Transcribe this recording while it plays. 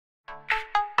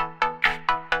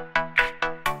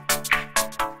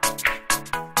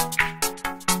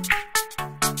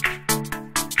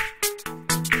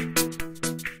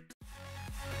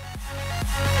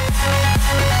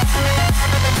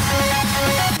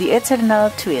The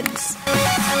Eternal Twins.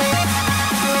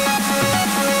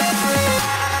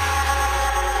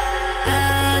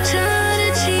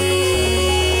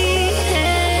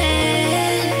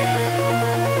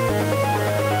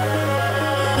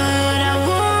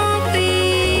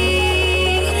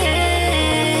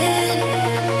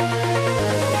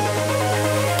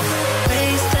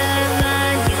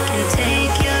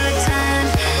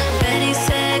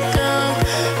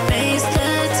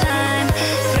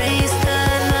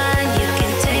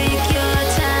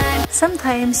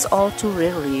 Sometimes, all too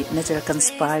rarely, nature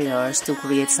conspires to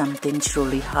create something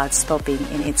truly heart-stopping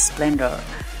in its splendor.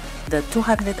 The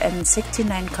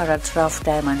 269-carat rough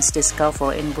diamonds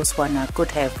discovered in Botswana could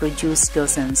have produced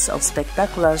dozens of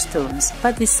spectacular stones,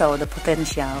 but we saw the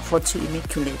potential for two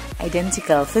immaculate,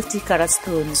 identical 50-carat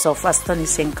stones of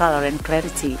astonishing color and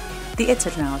clarity, the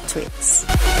Eternal Twins.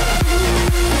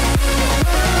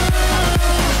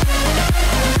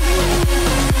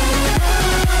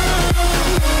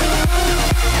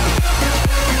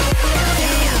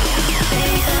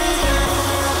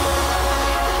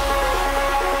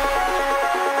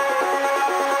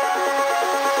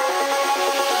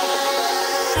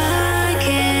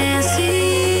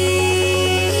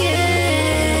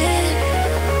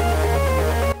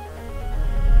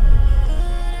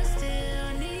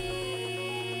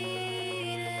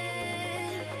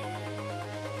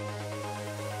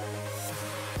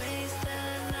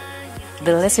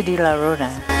 The Lesedi La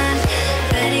Rona.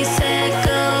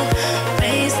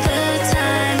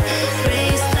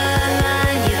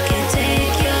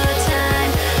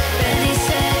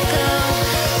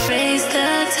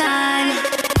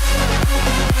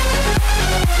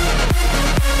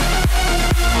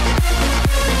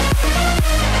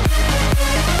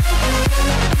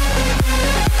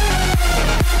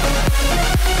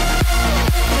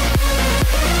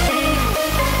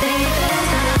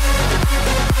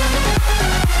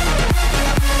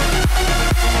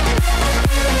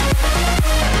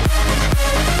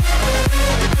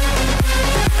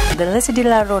 The Lesedi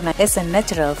La Rona is a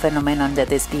natural phenomenon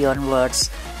that is beyond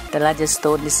words. The largest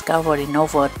stone discovered in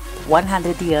over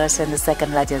 100 years and the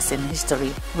second largest in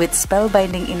history, with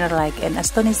spellbinding inner light and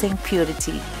astonishing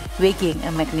purity, weighing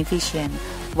a magnificent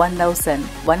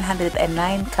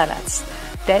 1,109 carats.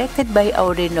 Directed by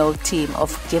our renowned team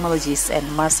of gemologists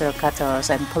and master cutters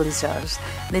and polishers,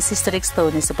 this historic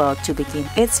stone is about to begin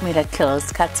its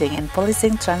miraculous cutting and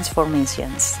polishing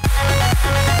transformations.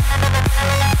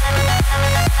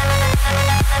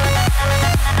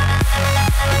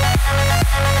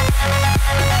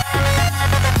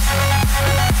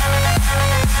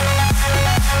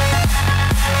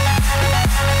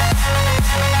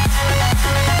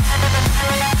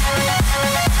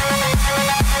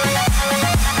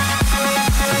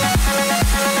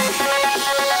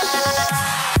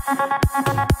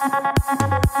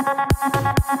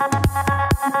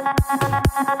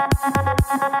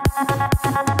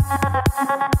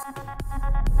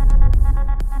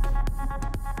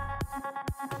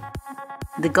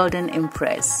 The Golden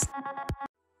Empress.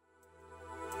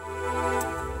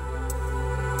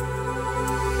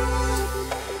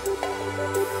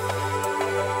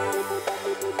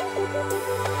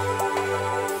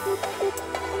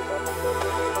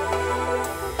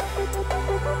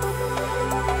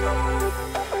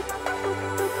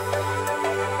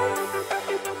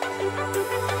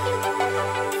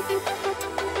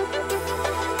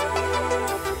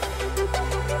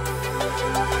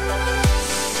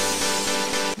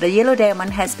 The yellow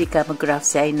diamond has become a Graff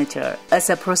signature,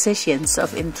 as a procession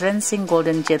of entrancing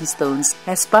golden gemstones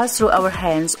has passed through our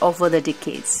hands over the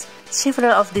decades.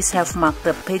 Several of these have marked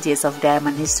the pages of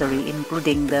diamond history,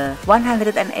 including the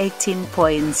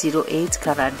 118.08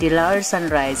 carat Delaire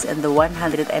Sunrise and the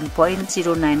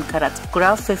 100.09 carat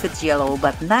Graff Vivid Yellow,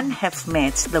 but none have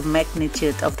matched the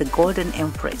magnitude of the Golden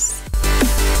Empress.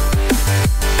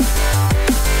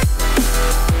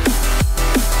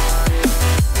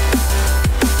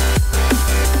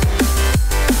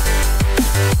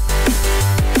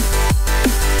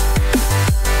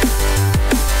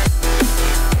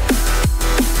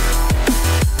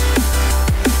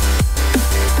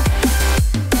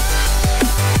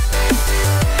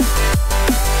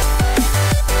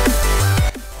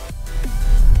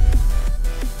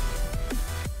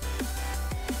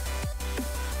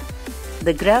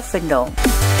 The Graff Window.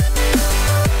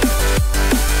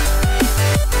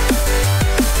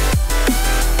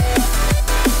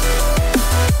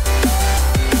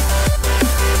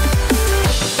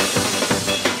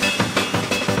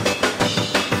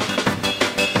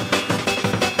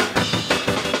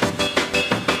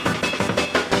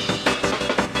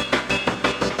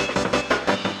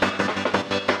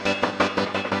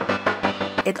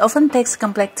 It often takes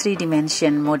complex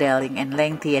three-dimension modeling and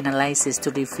lengthy analysis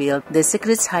to reveal the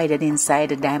secrets hidden inside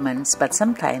the diamonds, but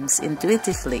sometimes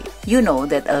intuitively, you know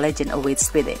that a legend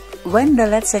awaits with it. When the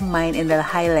Letseng mine in the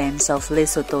highlands of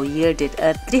Lesotho yielded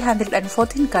a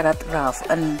 314-carat rough,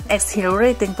 an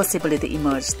exhilarating possibility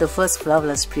emerged, the first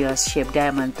flawless pure-shaped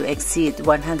diamond to exceed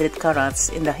 100 carats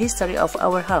in the history of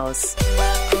our house.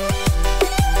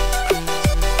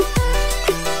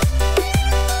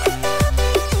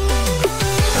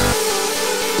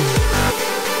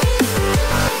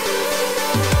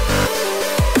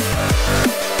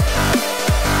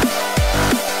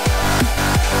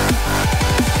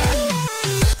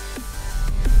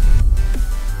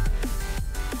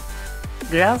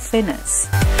 Graff Venus.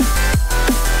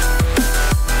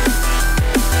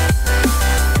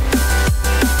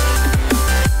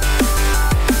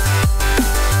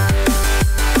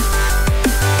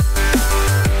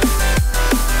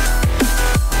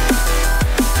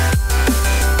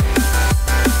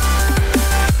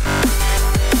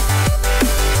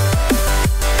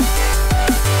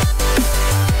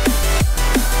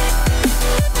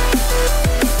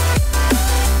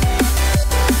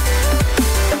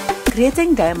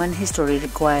 Creating diamond history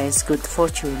requires good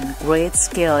fortune, great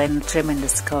skill, and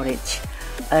tremendous courage.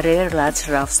 A rare large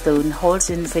rough stone holds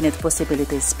infinite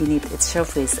possibilities beneath its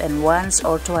surface, and once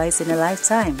or twice in a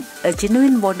lifetime, a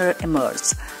genuine wonder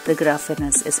emerges. The Graff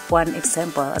Venus is one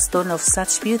example, a stone of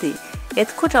such beauty. It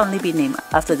could only be named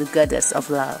after the goddess of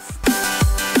love.